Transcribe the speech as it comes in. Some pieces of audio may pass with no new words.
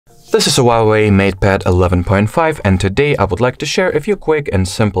This is a Huawei MatePad 11.5, and today I would like to share a few quick and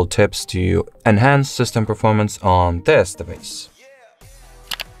simple tips to enhance system performance on this device.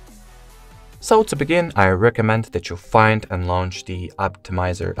 So to begin, I recommend that you find and launch the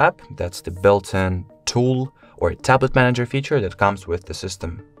Optimizer app. That's the built-in tool or tablet manager feature that comes with the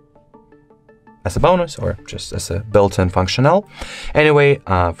system as a bonus or just as a built-in functional. Anyway,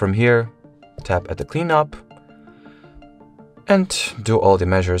 from here, tap at the cleanup and do all the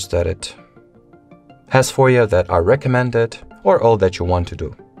measures that it has for you that are recommended or all that you want to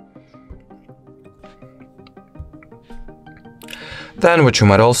do. Then what you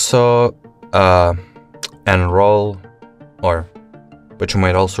might also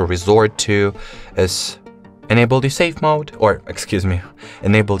resort to is enable the safe mode, or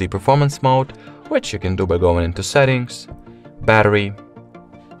enable the performance mode, which you can do by going into settings, battery,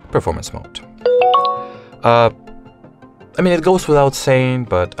 performance mode. It goes without saying,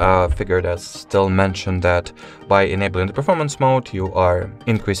 but I figured I'd still mention that by enabling the performance mode, you are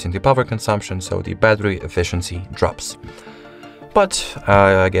increasing the power consumption, so the battery efficiency drops. But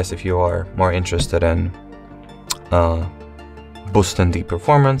I guess if you are more interested in boosting the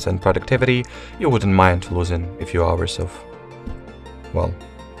performance and productivity, you wouldn't mind losing a few hours of,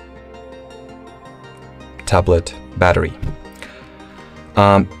 tablet battery.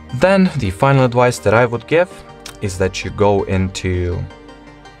 Then the final advice that I would give is that you go into,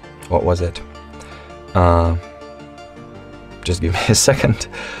 just give me a second.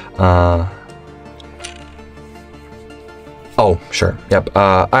 I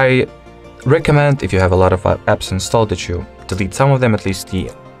recommend, if you have a lot of apps installed, that you delete some of them, at least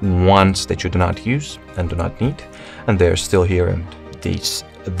the ones that you do not use and do not need, and they're still here and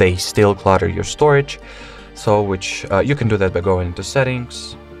they still clutter your storage. So you can do that by going into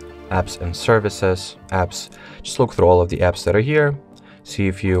settings, apps and services, apps. Just look through all of the apps that are here, see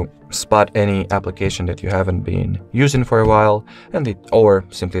if you spot any application that you haven't been using for a while, or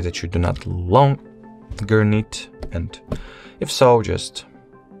simply that you do not longer need, and if so, just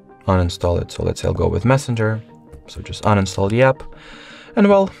uninstall it. So let's say I'll go with Messenger, so just uninstall the app, and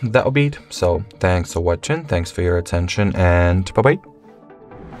that'll be it. So thanks for watching, thanks for your attention, and bye-bye.